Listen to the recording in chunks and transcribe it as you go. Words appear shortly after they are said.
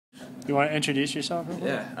You want to introduce yourself?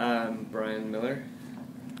 Yeah, I'm Brian Miller.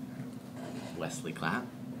 Wesley Clapp.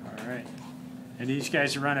 All right. And these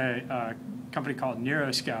guys run a company called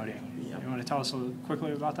NueroScouting. Yep. You want to tell us a little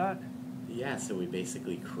quickly about that? Yeah, so we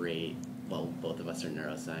basically create, well, both of us are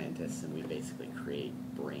neuroscientists, and we basically create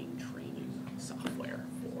brain training software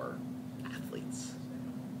for athletes.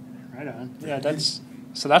 Right on. Yeah, that's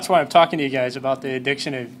why I'm talking to you guys about the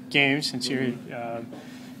addiction of games, since you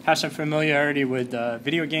have some familiarity with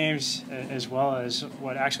video games as well as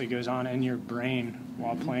what actually goes on in your brain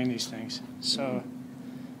while playing these things. So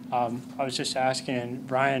I was just asking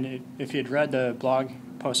Brian if you'd read the blog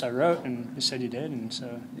post I wrote, and you said you did, and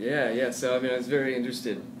so... Yeah, so I mean, I was very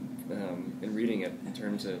interested in reading it in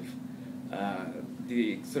terms of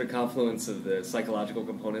the sort of confluence of the psychological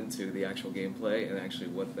component to the actual gameplay and actually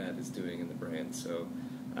what that is doing in the brain. So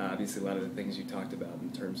obviously a lot of the things you talked about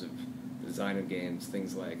in terms of the design of games,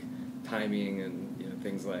 things like timing and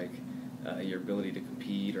things like your ability to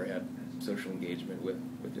compete or have social engagement with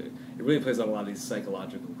it. It really plays on a lot of these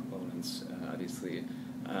psychological components, obviously.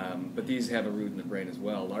 But these have a root in the brain as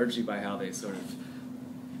well, largely by how they sort of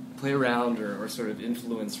play around or sort of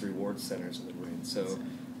influence reward centers in the brain. So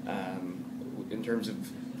in terms of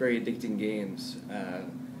very addicting games,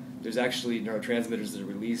 there's actually neurotransmitters that are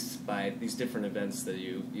released by these different events that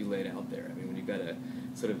you laid out there. I mean, when you've got a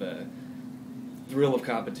sort of a thrill of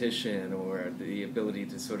competition or the ability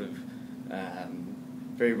to sort of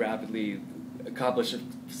very rapidly accomplish a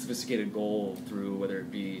sophisticated goal through whether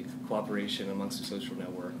it be cooperation amongst a social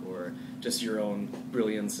network or just your own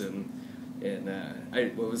brilliance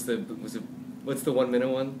what's the 1 minute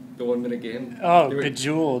one? The 1 minute game? Oh,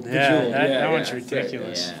 Bejeweled. That one's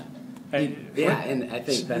ridiculous. Yeah, and I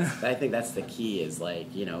think that's the key is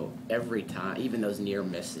every time, even those near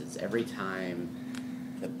misses, every time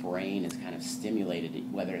the brain is kind of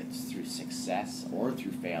stimulated, whether it's through success or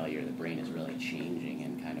through failure, the brain is really changing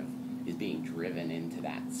and kind of is being driven into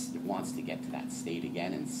that, wants to get to that state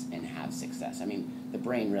again and have success. I mean, the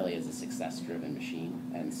brain really is a success-driven machine,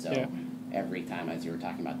 and so every time, as you were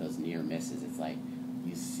talking about those near misses, it's like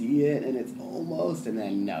you see it and it's almost, and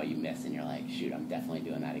then no, you miss, and you're like, shoot, I'm definitely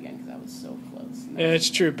doing that again because I was so close. Yeah, it's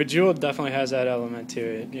true. Bejeweled definitely has that element to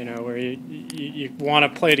it, where you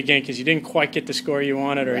want to play it again because you didn't quite get the score you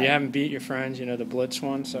wanted, or you haven't beat your friends, the blitz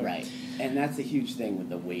one. So. Right, and that's a huge thing with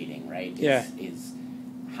the waiting, right? Is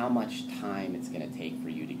how much time it's going to take for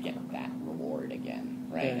you to get that reward again,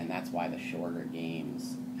 right? Yeah. And that's why the shorter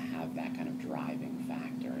games have that kind of driving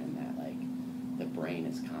factor in that, the brain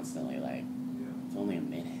is constantly it's only a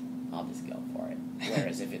minute, I'll just go for it.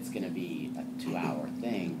 Whereas if it's going to be a 2-hour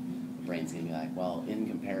thing, the brain's going to be like, well, in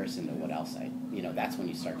comparison to what else that's when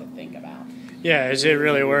you start to think about. Yeah, is it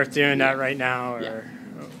really worth doing that right now or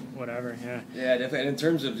whatever, Yeah, definitely. And in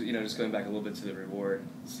terms of, just going back a little bit to the reward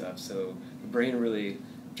stuff, so the brain really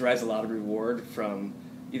derives a lot of reward from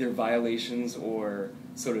either violations or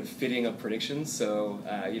sort of fitting of predictions. So,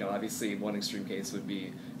 obviously one extreme case would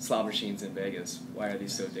be slot machines in Vegas. Why are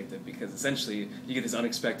these so addictive? Because essentially you get this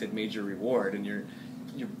unexpected major reward and your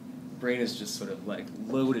brain is just sort of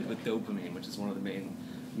loaded with dopamine, which is one of the main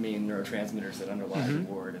neurotransmitters that underlie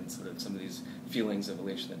reward and sort of some of these feelings of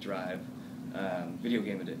elation that drive video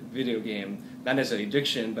game, not necessarily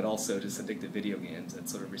addiction, but also just addictive video games. That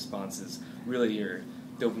sort of response is really your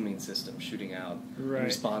dopamine system shooting out in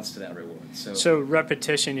response to that reward. So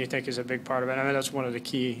repetition, you think, is a big part of it? I mean, that's one of the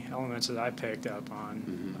key elements that I picked up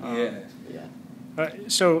on.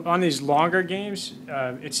 So on these longer games,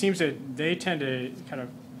 it seems that they tend to kind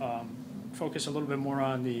of focus a little bit more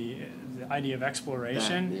on the idea of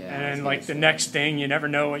exploration, and the next thing, you never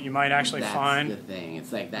know what you might actually find. That's the thing.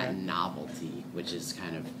 It's like that novelty, which is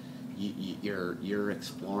kind of you're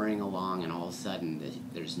exploring along, and all of a sudden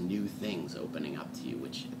there's new things opening up to you,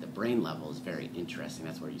 which at the brain level is very interesting.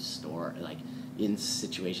 That's where you store, in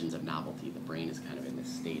situations of novelty, the brain is kind of in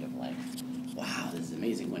this state of wow, this is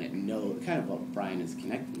amazing. When it knows, kind of what Brian is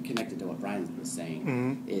connected to what Brian was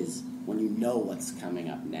saying, is when you know what's coming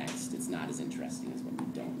up next, it's not as interesting as when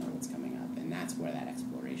you don't know what's coming up, and that's where that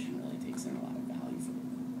exploration really takes in a lot of value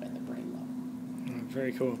at the brain level.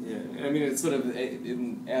 Very cool. Yeah, I mean, it's sort of,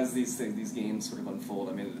 as these games sort of unfold,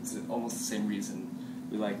 I mean, it's almost the same reason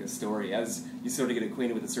we like a story. As you sort of get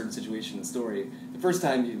acquainted with a certain situation in the story, the first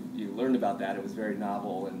time you learned about that, it was very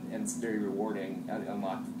novel and it's very rewarding,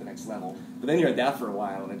 unlocked the next level. But then you're at that for a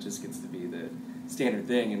while, and it just gets to be the standard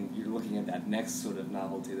thing, and you're looking at that next sort of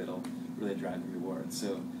novelty that'll really drive the reward.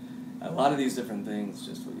 So a lot of these different things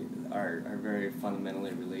just are very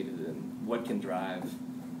fundamentally related in what can drive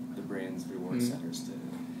the brain's reward centers to.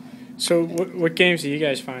 So what games do you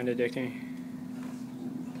guys find addicting?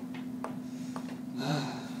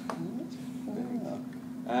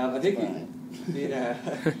 I think, yeah.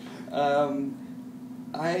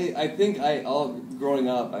 I think growing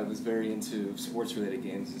up, I was very into sports-related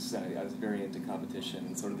games. I was very into competition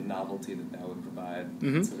and sort of the novelty that would provide.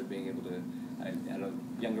 Mm-hmm. Sort of being able to, I had a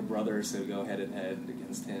younger brother, so go head-to-head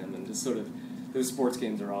against him, and just sort of, those sports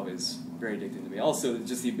games are always very addicting to me. Also,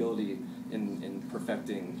 just the ability in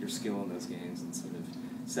perfecting your skill in those games and sort of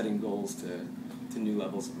setting goals to new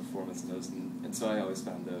levels of performance in those, and so I always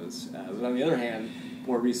found those. But on the other hand,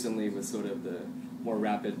 more recently with sort of the more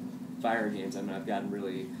rapid fire games, I mean, I've gotten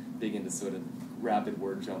really big into sort of rapid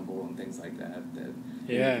word jumble and things like that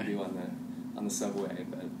you can do on the subway,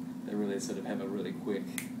 but they really sort of have a really quick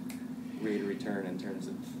rate of return in terms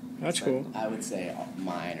of. That's cool. I would say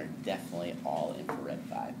mine are definitely all infrared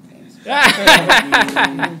 5 games.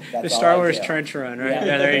 The Star Wars trench run, right?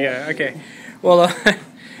 Yeah, there you go. Okay. Well,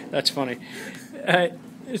 that's funny.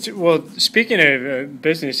 Well, speaking of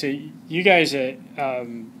business, you guys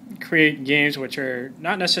create games which are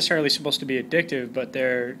not necessarily supposed to be addictive, but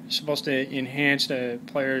they're supposed to enhance the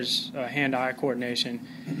player's hand-eye coordination.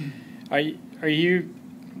 Are you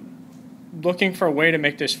looking for a way to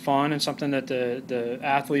make this fun and something that the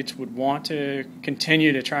athletes would want to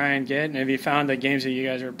continue to try and get? And have you found the games that you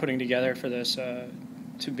guys are putting together for this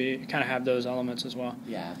to be kind of have those elements as well?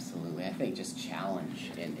 Yeah, absolutely. I think just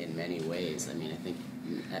challenge in many ways. I mean, I think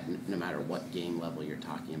no matter what game level you're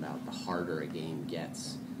talking about, the harder a game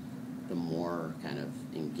gets, the more kind of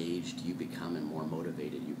engaged you become and more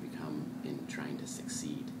motivated you become in trying to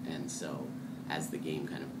succeed. And so as the game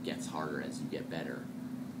kind of gets harder, as you get better,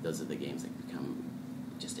 those are the games that become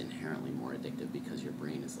just inherently more addictive because your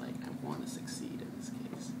brain is like, I want to succeed in this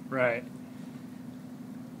case. Right.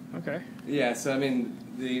 Okay. Yeah, so I mean,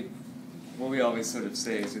 what we always sort of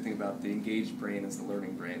say is we think about the engaged brain as the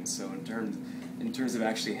learning brain. So in terms of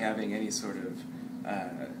actually having any sort of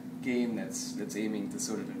game that's aiming to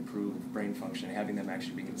sort of improve brain function, having them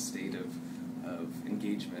actually be in a state of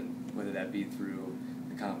engagement, whether that be through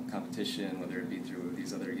the competition, whether it be through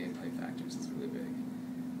these other gameplay factors, is really big.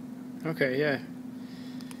 Okay, yeah.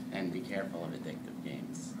 And be careful of addictive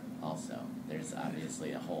games also. There's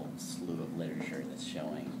obviously a whole slew of literature that's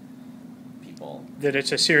showing people that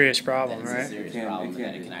it's a serious problem, that right? It's a serious problem, and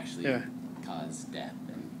that it can actually cause death.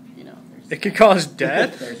 And, you know, it could cause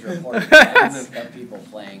death? There's reported deaths of people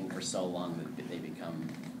playing for so long that they become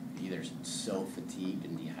either so fatigued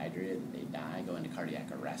and dehydrated that they die, go into cardiac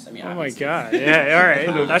arrest. I mean, oh my God. Yeah,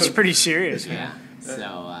 all right. That's pretty serious. Yeah.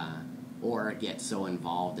 So, or get so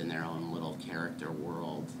involved in their own little character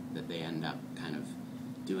world that they end up kind of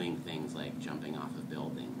doing things like jumping off of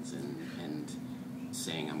buildings and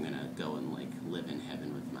saying, I'm going to go and like live in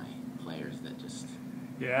heaven with my players that just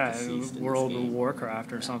World of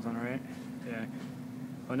Warcraft or something, right? Yeah.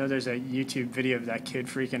 I know there's a YouTube video of that kid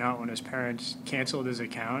freaking out when his parents canceled his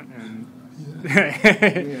account, and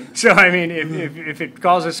so I mean, if it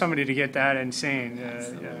causes somebody to get that insane,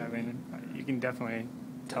 I mean, you can definitely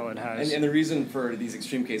tell it has. And the reason for these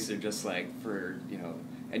extreme cases are just like for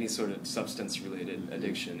any sort of substance-related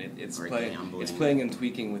addiction. It's playing and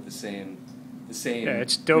tweaking with the same. Yeah,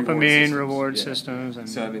 it's dopamine reward systems, and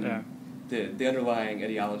so I mean, the underlying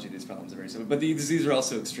etiology of these problems are very similar. But these are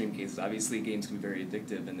also extreme cases. Obviously, games can be very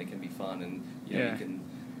addictive, and they can be fun, and you can.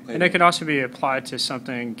 And they can also be applied to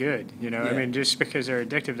something good. I mean, just because they're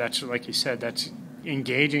addictive, that's like you said, that's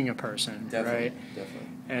engaging a person, right? Definitely.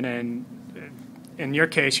 And then, in your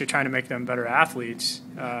case, you're trying to make them better athletes.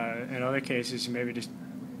 In other cases, maybe just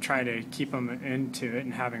trying to keep them into it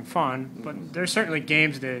and having fun. But there's certainly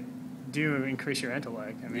games that do increase your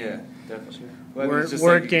intellect. I mean, yeah, definitely. Well,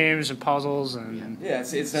 word games and puzzles and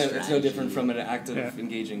it's no different from an active,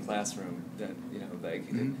 engaging classroom. That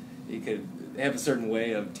you could have a certain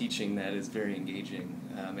way of teaching that is very engaging,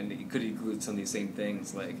 and it could include some of these same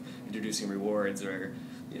things like introducing rewards or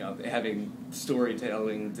having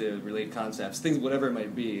storytelling to relate concepts, things, whatever it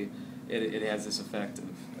might be. It has this effect of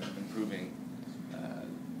improving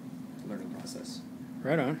learning process.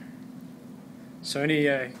 Right on. So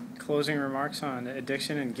any closing remarks on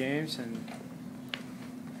addiction and games? And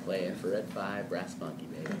play Infrared 5, Brass Monkey,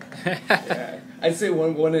 baby. I'd say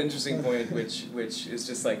one interesting point, which is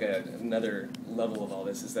just like another level of all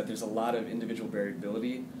this, is that there's a lot of individual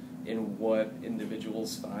variability in what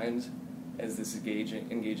individuals find as this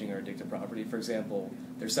engaging or addictive property. For example,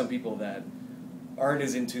 there's some people that aren't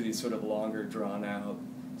as into these sort of longer, drawn-out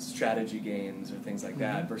strategy games or things like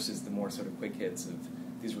that versus the more sort of quick hits of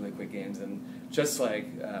these really quick games. And just like,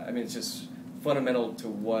 it's just fundamental to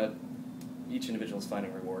what each individual is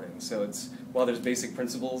finding rewarding. So while there's basic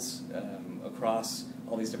principles across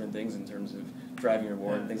all these different things in terms of driving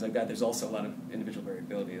reward and things like that, there's also a lot of individual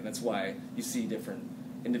variability, and that's why you see different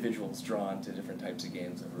individuals drawn to different types of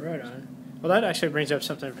games. Right on. Well, that actually brings up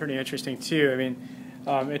something pretty interesting too. I mean,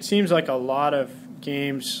 it seems like a lot of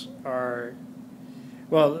games are.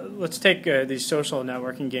 Well, let's take these social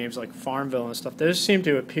networking games like Farmville and stuff. Those seem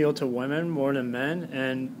to appeal to women more than men.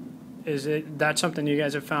 And is that something you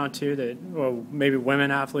guys have found too? That well, maybe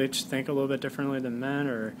women athletes think a little bit differently than men,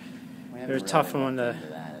 or they're a tough one to.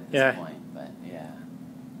 That at this point, but yeah.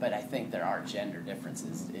 But I think there are gender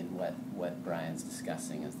differences in what Brian's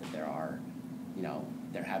discussing. Is that there are,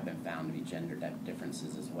 there have been found to be gender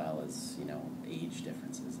differences as well as age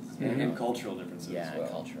differences as well. And cultural differences as well.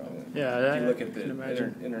 And cultural. Yeah, if you look at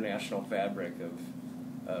the international fabric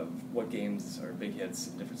of what games are big hits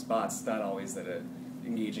in different spots, it's not always that a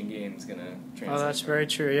engaging game is going to translate. Oh, that's very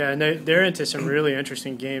true. Yeah, and they're into some really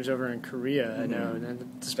interesting games over in Korea. I know,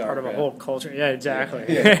 and it's part of a whole culture. Yeah, exactly.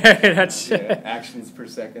 Yeah. That's actions per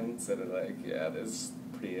second instead of that's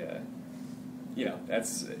pretty.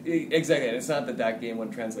 That's exactly. It's not that game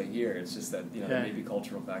wouldn't translate here. It's just that there may be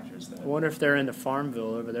cultural factors. That I wonder if they're into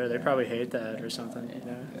Farmville over there. They probably hate that or something.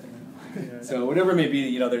 Yeah. So whatever it may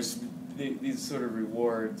be, there's these sort of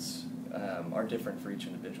rewards. Are different for each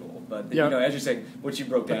individual, but as you say, what you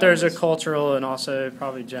broke down. But there's a cultural and also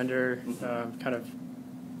probably gender kind of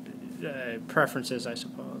preferences, I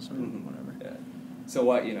suppose, or whatever. Yeah. So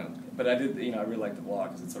but I did, I really like the blog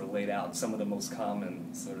because it sort of laid out some of the most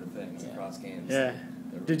common sort of things across games. Yeah.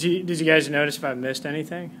 Did you guys notice if I missed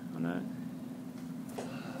anything on that?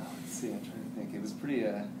 Let's see. I'm trying to think. It was pretty.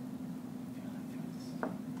 I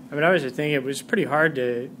mean, I was just thinking it was pretty hard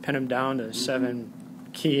to pin them down to 7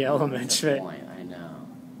 key elements. That's the point. I know.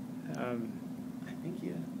 I think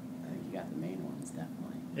you got the main ones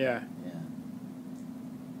definitely. Yeah. Yeah.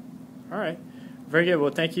 All right. Very good.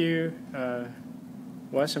 Well, thank you,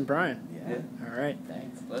 Wes and Brian. Yeah. All right.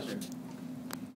 Thanks. Pleasure.